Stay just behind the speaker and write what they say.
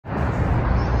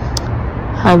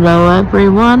Hello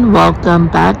everyone, welcome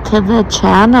back to the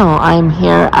channel. I'm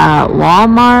here at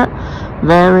Walmart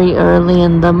very early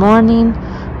in the morning.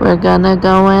 We're gonna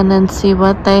go in and see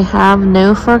what they have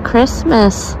new for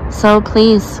Christmas. So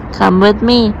please come with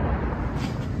me.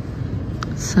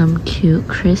 Some cute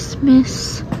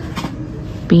Christmas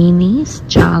beanies,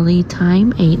 Jolly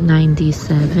Time,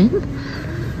 $8.97.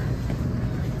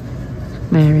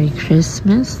 Merry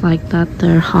Christmas, like that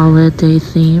they're holiday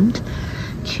themed.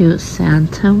 Cute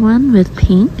Santa one with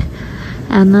pink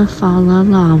and the Fa La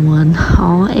La one,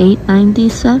 all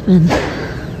 $8.97.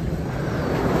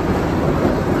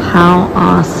 How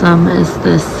awesome is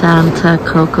this Santa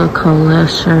Coca-Cola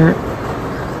shirt?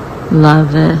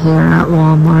 Love it here at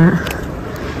Walmart.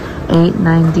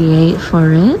 $8.98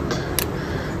 for it.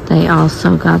 They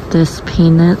also got this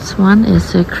Peanuts one,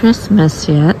 Is It Christmas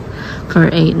Yet? For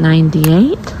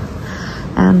 $8.98.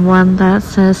 And one that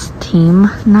says Team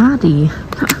Naughty.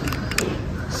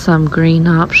 Some green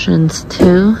options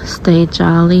too. Stay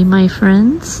jolly, my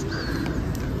friends.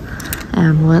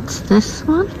 And what's this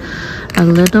one? A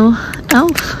little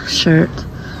elf shirt.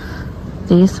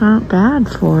 These aren't bad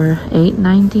for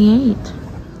 $8.98.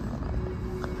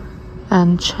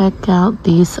 And check out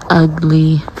these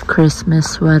ugly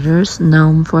Christmas sweaters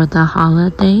known for the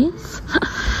holidays.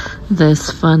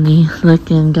 This funny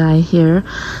looking guy here,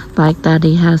 like that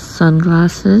he has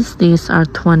sunglasses. These are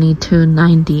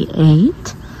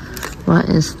 $22.98. What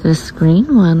is this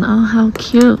green one? Oh, how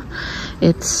cute.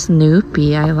 It's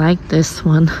Snoopy. I like this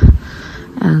one.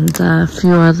 And a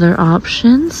few other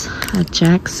options. A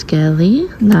Jack Skelly.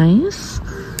 Nice.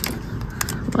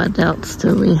 What else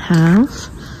do we have?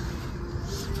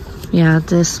 Yeah,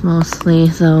 this mostly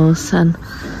those. And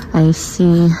I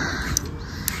see...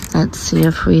 Let's see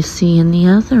if we see any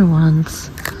other ones.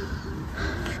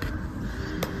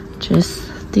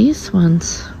 Just these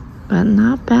ones, but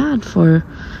not bad for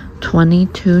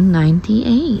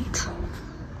 $22.98.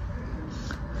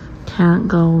 Can't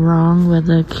go wrong with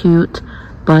a cute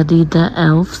Buddy the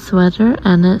Elf sweater,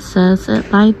 and it says it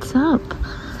lights up.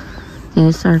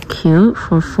 These are cute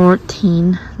for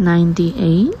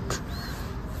 $14.98.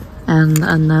 And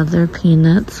another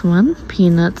Peanuts one.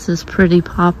 Peanuts is pretty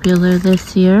popular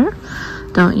this year,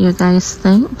 don't you guys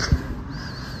think?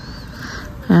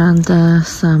 And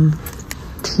some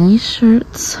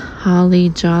t-shirts. Holly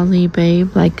Jolly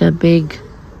Babe, like a big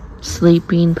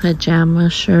sleeping pajama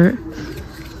shirt.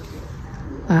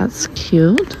 That's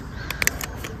cute.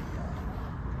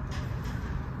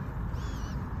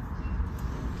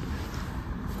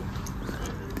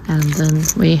 And then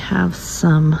we have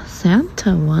some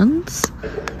Santa ones.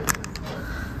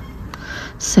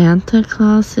 Santa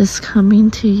Claus is coming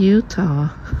to Utah.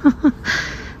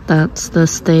 That's the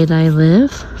state I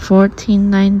live.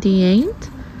 $14.98.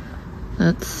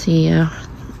 Let's see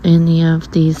any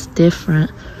of these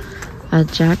different. A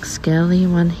Jack Skelly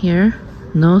one here.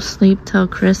 No sleep till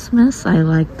Christmas. I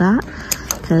like that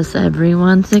because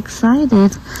everyone's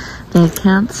excited. They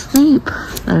can't sleep.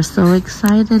 They're so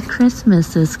excited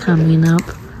Christmas is coming up,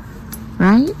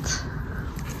 right?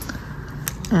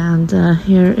 And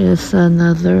here is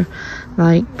another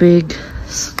like big,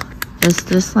 is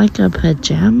this like a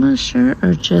pajama shirt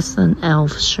or just an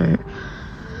elf shirt?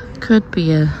 Could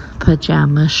be a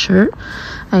pajama shirt,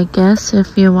 I guess,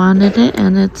 if you wanted it,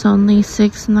 and it's only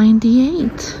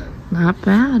 $6.98. Not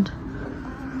bad.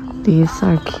 These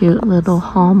are cute little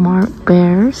Hallmark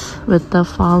bears with the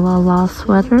Fa La La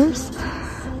sweaters,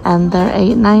 and they're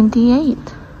 $8.98.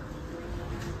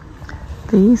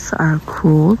 These are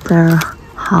cool. They're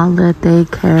holiday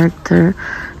character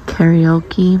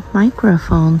karaoke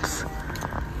microphones.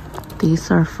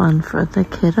 These are fun for the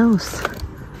kiddos.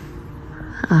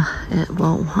 It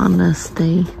won't want to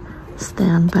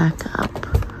stand back up.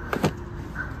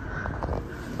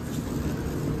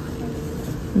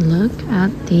 Look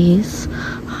at these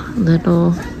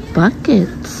little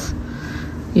buckets.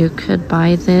 You could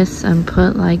buy this and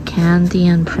put like candy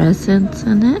and presents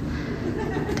in it.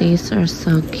 These are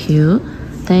so cute.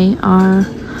 They are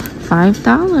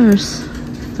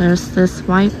 $5. There's this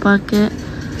white bucket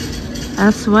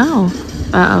as well.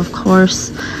 But of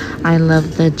course, I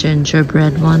love the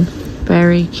gingerbread one.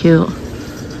 Very cute.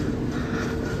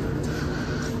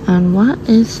 And what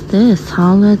is this?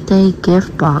 Holiday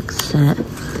gift box set.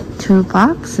 2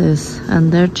 boxes,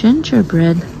 and they're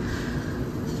gingerbread.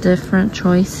 Different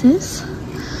choices.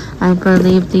 I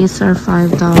believe these are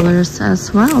 $5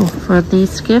 as well for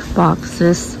these gift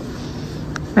boxes.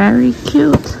 Very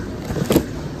cute.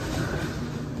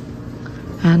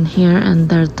 And here in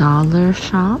their dollar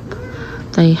shop,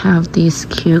 they have these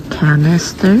cute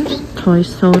canisters, toy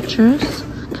soldiers,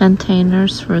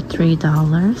 containers for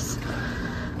 $3.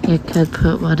 You could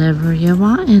put whatever you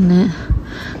want in it.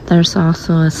 There's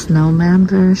also a snowman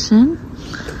version.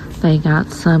 They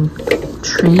got some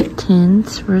treat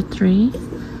tins for $3.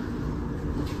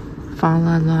 Fa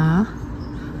la la.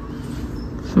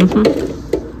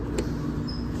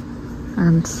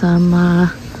 And some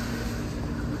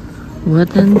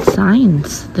wooden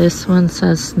signs. This one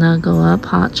says snuggle up,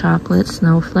 hot chocolate,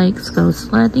 snowflakes, go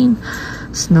sledding,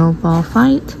 snowball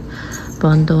fight,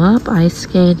 bundle up, ice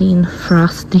skating,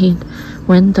 frosting,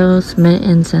 windows,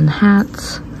 mittens and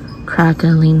hats,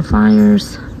 crackling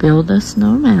fires, build a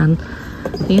snowman.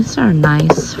 These are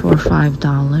nice for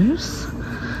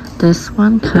 $5. This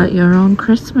one, cut your own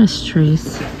Christmas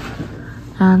trees.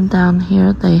 And down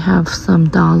here they have some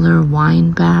dollar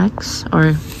wine bags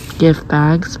or gift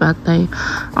bags, but they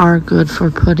are good for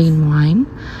putting wine.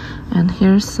 And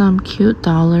here's some cute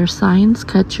dollar signs.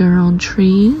 Cut your own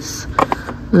trees,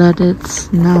 let it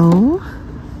snow,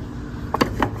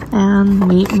 and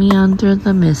meet me under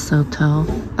the mistletoe.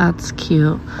 That's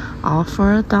cute. All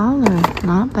for $1.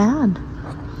 Not bad.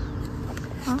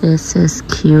 This is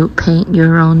cute. Paint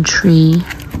your own tree.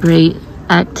 Great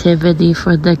activity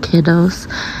for the kiddos.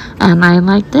 And I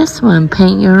like this one.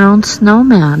 Paint your own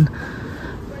snowman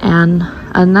and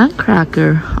a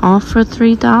nutcracker, all for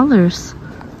 $3.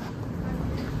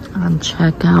 And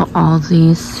check out all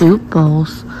these soup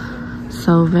bowls.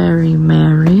 So very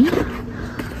merry.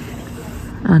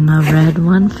 And a red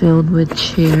one filled with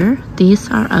cheer. These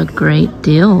are a great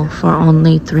deal for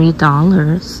only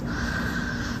 $3.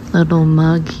 Little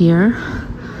mug here.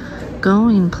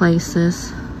 Going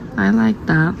places. I like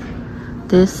that.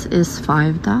 This is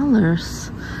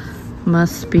 $5.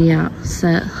 Must be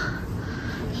set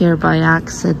here by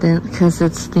accident because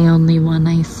it's the only one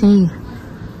I see.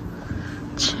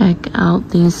 Check out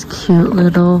these cute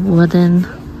little wooden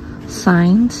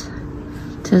signs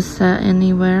to set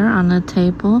anywhere on a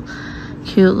table.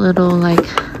 Cute little like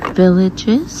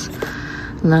villages.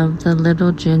 Love the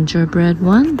little gingerbread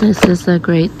one. This is a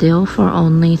great deal for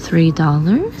only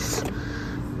 $3.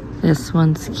 This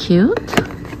one's cute.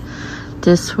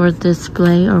 This for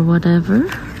display or whatever.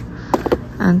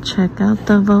 And check out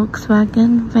the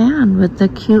Volkswagen van with the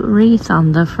cute wreath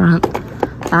on the front.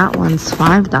 That one's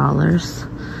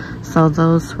 $5. So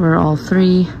those were all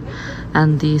 $3.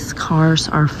 And these cars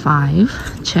are $5.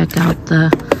 Check out the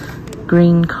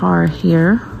green car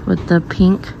here with the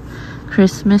pink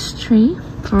Christmas tree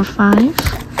for $5.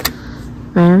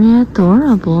 Very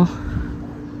adorable.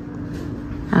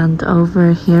 And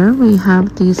over here we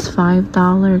have these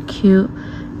 $5 cute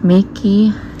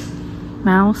Mickey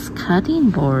Mouse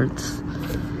cutting boards.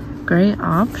 Great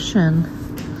option.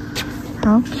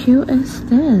 How cute is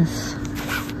this?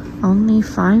 Only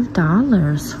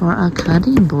 $5 for a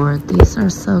cutting board. These are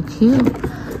so cute.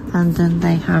 And then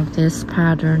they have this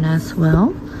pattern as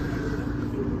well.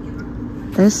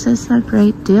 This is a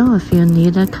great deal if you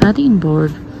need a cutting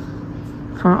board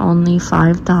for only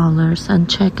 $5. And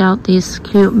check out these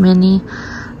cute mini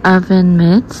oven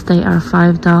mitts. They are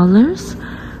 $5.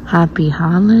 Happy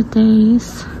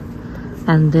holidays.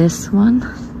 And this one,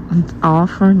 all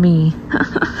for me.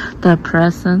 The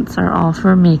presents are all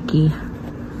for Mickey.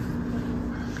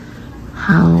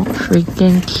 How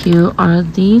freaking cute are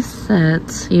these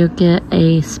sets? You get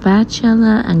a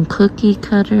spatula and cookie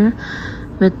cutter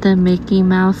with the Mickey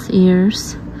Mouse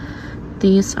ears.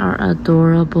 These are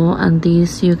adorable, and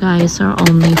these, you guys, are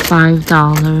only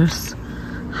 $5.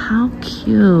 How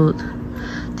cute.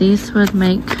 These would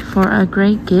make for a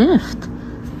great gift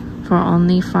for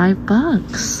only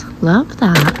 $5. Love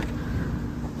that.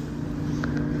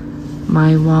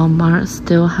 My Walmart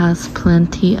still has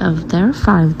plenty of their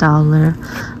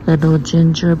 $5 little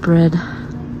gingerbread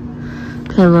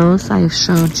pillows. I've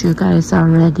showed you guys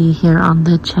already here on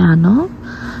the channel.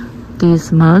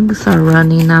 These mugs are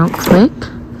running out quick.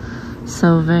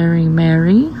 So very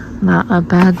merry. Not a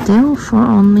bad deal for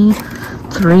only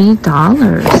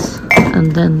 $3.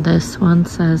 And then this one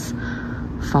says,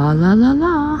 fa la la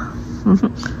la.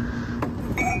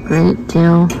 Great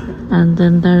deal. And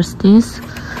then there's these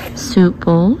soup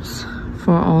bowls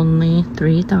for only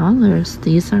 $3.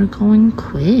 These are going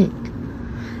quick,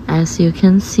 as you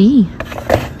can see.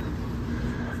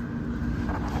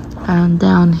 And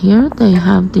down here they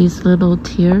have these little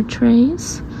tier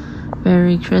trays,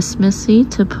 very Christmassy,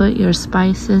 to put your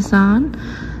spices on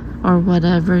or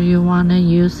whatever you want to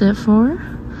use it for.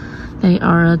 They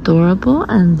are adorable,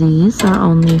 and these are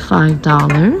only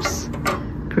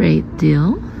 $5. Great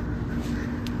deal.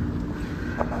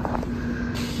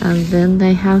 And then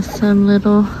they have some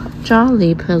little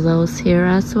jolly pillows here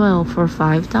as well for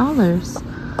 $5.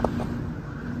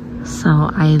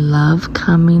 So I love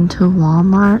coming to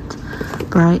Walmart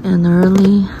bright and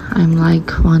early. I'm like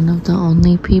one of the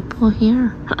only people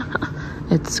here.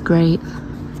 It's great.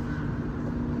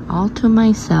 All to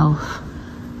myself.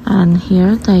 And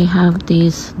here they have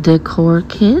these decor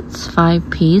kits,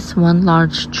 5-piece, 1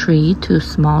 large tree, 2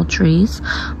 small trees,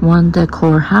 1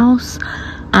 decor house,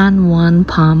 and 1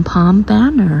 pom-pom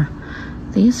banner.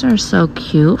 These are so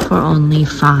cute for only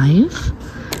 $5.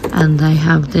 And they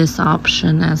have this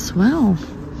option as well.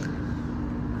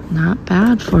 Not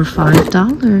bad for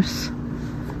 $5.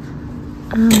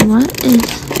 And what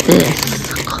is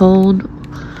this? Cold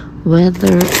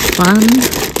weather fun.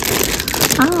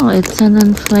 Oh, it's an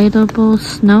inflatable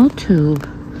snow tube.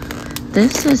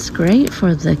 This is great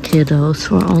for the kiddos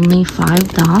for only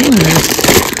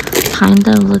 $5.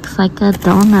 Kinda looks like a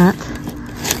donut.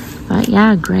 But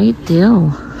yeah, great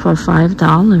deal for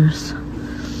 $5.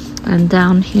 And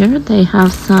down here they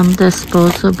have some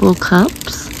disposable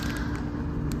cups.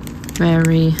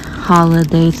 Very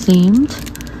holiday themed.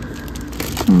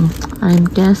 I'm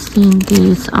guessing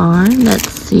these are,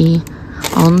 let's see,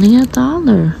 only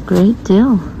 $1. Great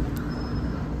deal.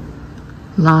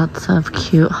 Lots of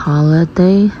cute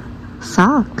holiday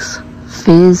socks.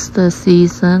 Fizz the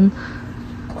season.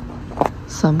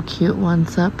 Some cute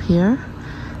ones up here.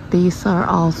 These are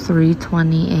all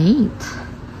 $3.28.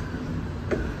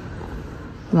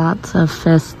 Lots of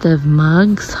festive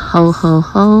mugs. Ho ho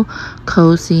ho.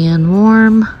 Cozy and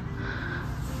warm.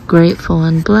 Grateful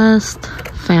and blessed.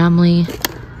 Family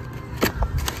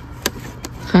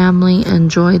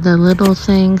enjoy the little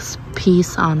things.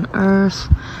 Peace on earth.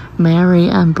 Merry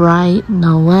and bright.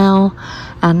 Noel.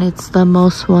 And it's the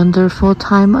most wonderful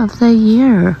time of the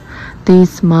year.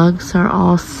 These mugs are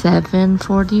all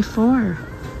 $7.44.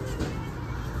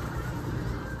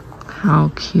 How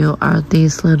cute are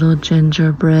these little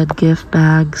gingerbread gift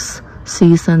bags?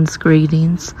 Season's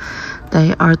greetings.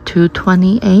 They are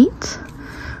 $2.28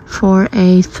 for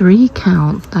a 3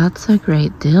 count. That's a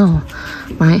great deal.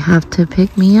 Might have to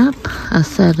pick me up a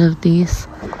set of these.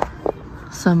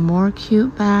 Some more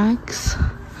cute bags.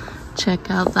 Check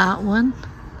out that one.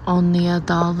 Only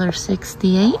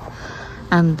 $1.68.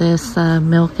 And this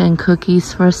milk and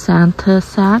cookies for Santa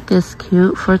sack is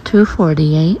cute for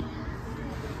 $2.48.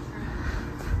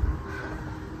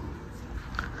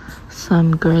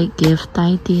 Some great gift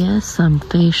ideas, some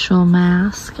facial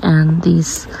mask, and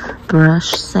these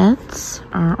brush sets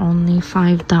are only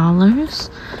 $5.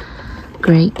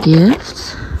 Great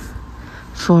gifts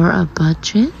for a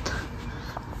budget.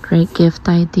 Great gift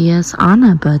ideas on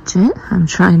a budget, I'm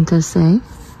trying to say.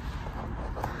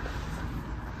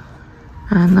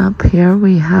 And up here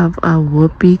we have a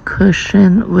whoopee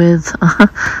cushion with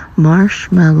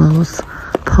marshmallows,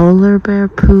 polar bear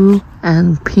poo,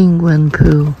 and penguin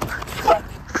poo.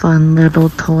 Fun little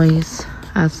toys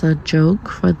as a joke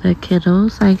for the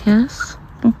kiddos, I guess.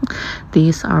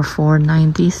 These are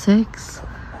 $4.96.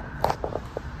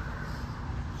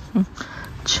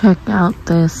 Check out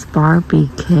this Barbie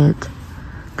kit.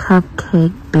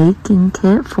 Cupcake baking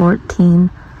kit,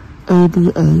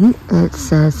 $14.88. It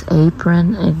says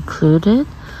apron included.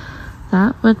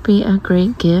 That would be a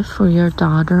great gift for your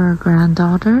daughter or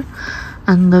granddaughter.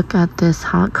 And look at this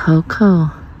hot cocoa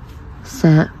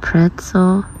set.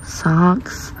 Pretzel,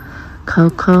 socks,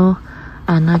 cocoa,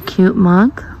 and a cute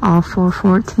mug, all for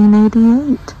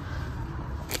 $14.88.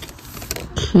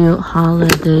 Cute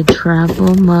holiday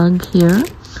travel mug here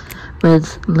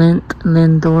with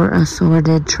Lindor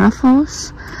assorted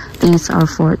truffles. These are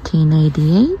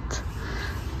 $14.88.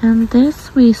 And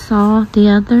this we saw the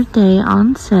other day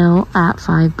on sale at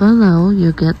Five Below.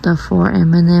 You get the 4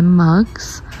 M&M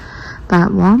mugs.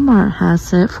 But Walmart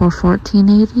has it for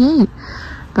 $14.88.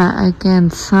 But again,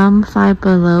 some Five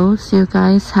Belows, you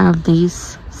guys, have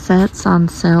these sets on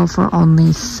sale for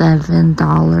only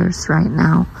 $7 right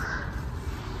now,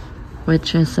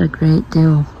 which is a great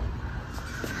deal.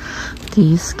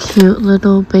 These cute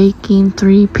little baking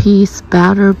 3-piece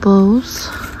batter bowls.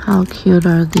 How cute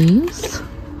are these?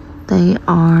 They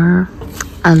are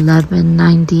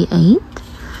 $11.98.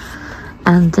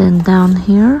 And then down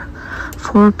here,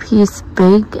 4-piece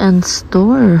bake and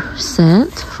store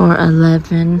set for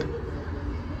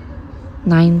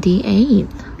 $11.98.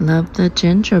 Love the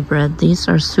gingerbread. These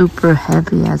are super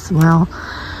heavy as well.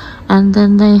 And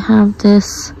then they have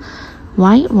this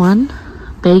white one,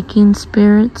 Baking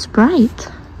Spirit Sprite.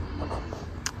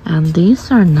 And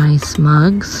these are nice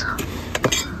mugs.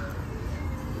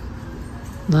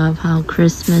 Love how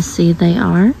Christmassy they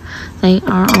are. They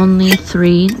are only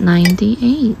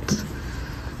 $3.98.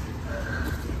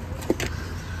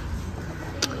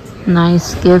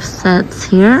 Nice gift sets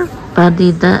here.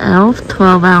 Buddy the Elf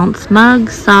 12-ounce mug,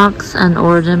 socks, and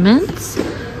ornaments.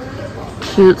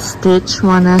 Cute Stitch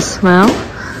one as well.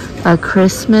 A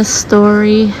Christmas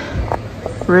Story,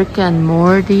 Rick and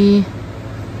Morty,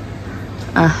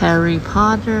 a Harry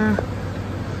Potter,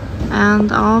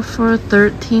 and all for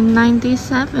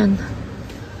 $13.97.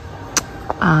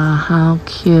 How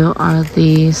cute are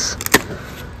these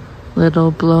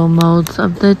little blow molds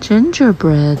of the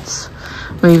gingerbreads?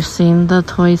 We've seen the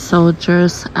toy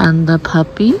soldiers and the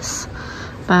puppies,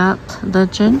 but the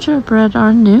gingerbread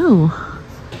are new.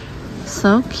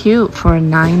 So cute for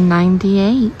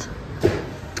 $9.98.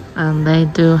 And they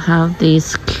do have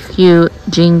these cute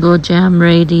Jingle Jam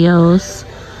radios,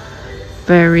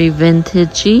 very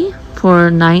vintagey,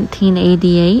 for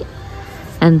 $19.88.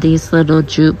 And these little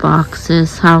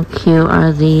jukeboxes, how cute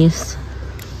are these?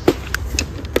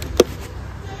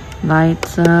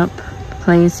 Lights up,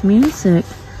 plays music.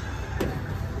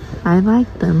 I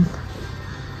like them.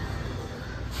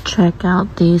 Check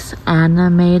out these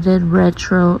animated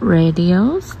retro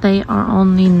radios. They are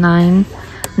only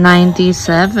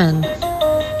 $9.97.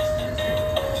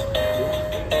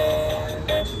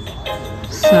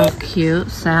 So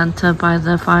cute. Santa by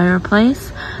the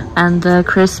fireplace, and the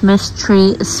Christmas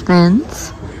tree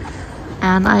spins.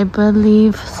 And I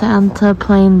believe Santa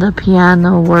playing the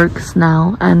piano works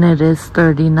now, and it is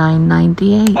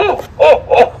 $39.98.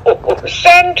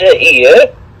 Santa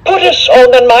here. Put a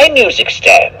song on my music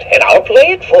stand, and I'll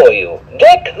play it for you.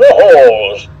 Deck the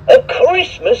Halls, a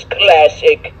Christmas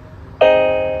classic.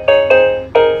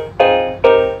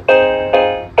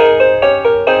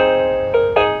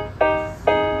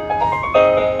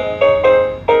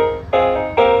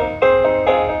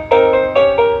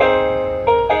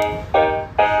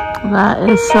 That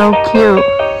is so cute.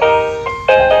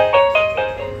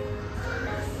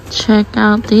 Check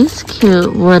out these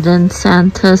cute wooden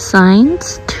Santa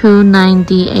signs,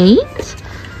 $2.98.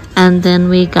 And then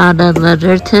we got a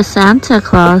letter to Santa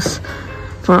Claus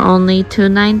for only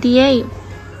 $2.98.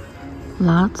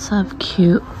 Lots of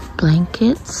cute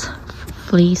blankets,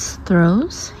 fleece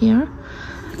throws here,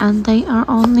 and they are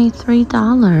only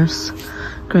 $3.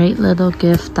 Great little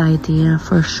gift idea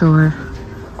for sure.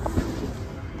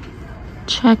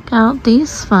 Check out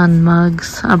these fun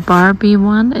mugs. A Barbie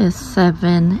one is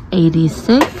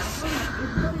 $7.86.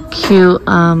 Cute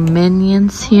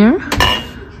minions here.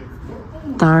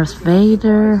 Darth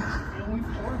Vader,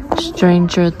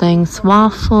 Stranger Things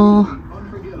waffle,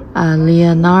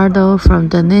 Leonardo from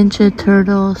the Ninja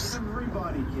Turtles,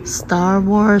 Star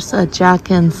Wars, a Jack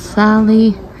and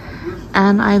Sally,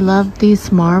 and I love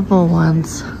these Marvel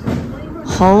ones.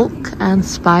 Hulk and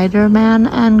Spider-Man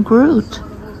and Groot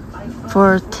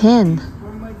for $10.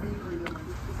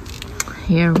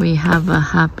 Here we have a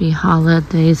Happy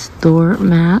Holidays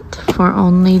doormat for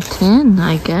only $10,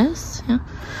 I guess. Yeah,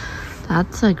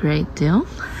 that's a great deal.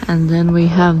 And then we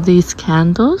have these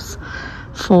candles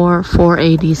for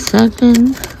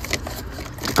 $4.87.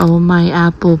 Oh My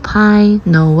Apple Pie,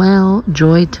 Noel,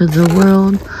 Joy to the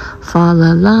World, Fa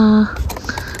La La.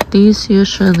 These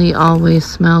usually always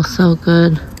smell so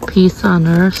good. Peace on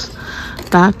Earth.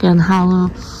 Back in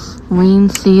Halloween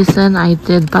season, I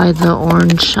did buy the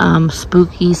orange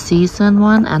spooky season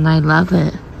one, and I love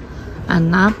it.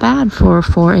 And not bad for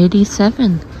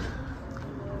 $4.87.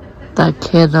 The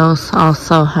kiddos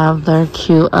also have their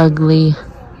cute, ugly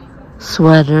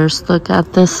sweaters. Look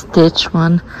at the Stitch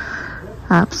one.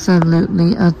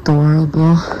 Absolutely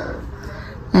adorable.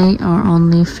 They are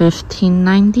only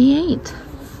 $15.98.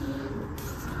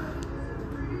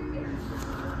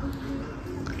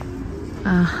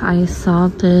 I saw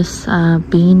this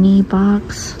beanie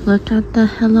box. Look at the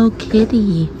Hello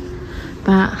Kitty.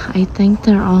 But I think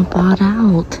they're all bought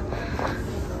out.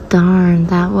 Darn,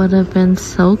 that would have been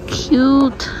so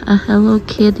cute. A Hello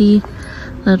Kitty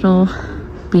little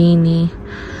beanie.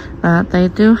 But they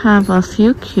do have a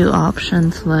few cute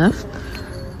options left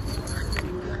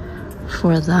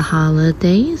for the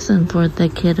holidays and for the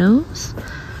kiddos.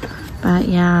 But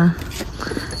yeah,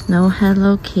 no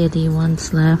Hello Kitty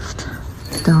ones left.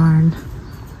 Darn.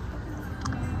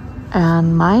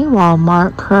 And my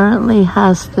Walmart currently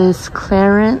has this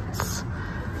clearance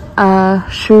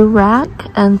shoe rack,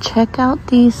 and check out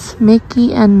these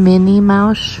Mickey and Minnie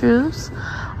Mouse shoes,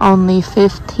 only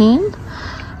 $15.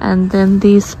 And then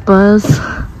these Buzz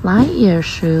Lightyear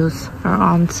shoes are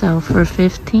on sale for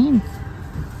 $15.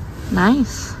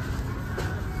 Nice.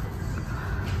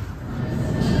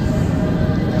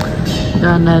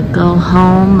 Gonna go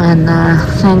home and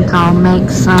think I'll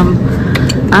make some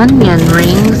onion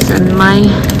rings in my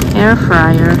air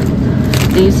fryer.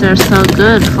 These are so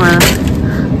good for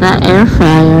the air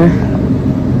fryer.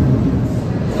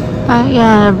 But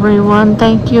yeah, everyone,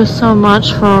 thank you so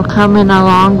much for coming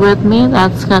along with me.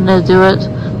 That's gonna do it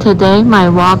today, my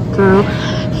walkthrough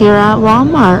here at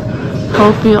Walmart.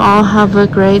 Hope you all have a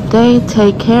great day.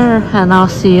 Take care, and I'll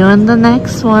see you in the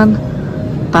next one.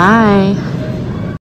 Bye.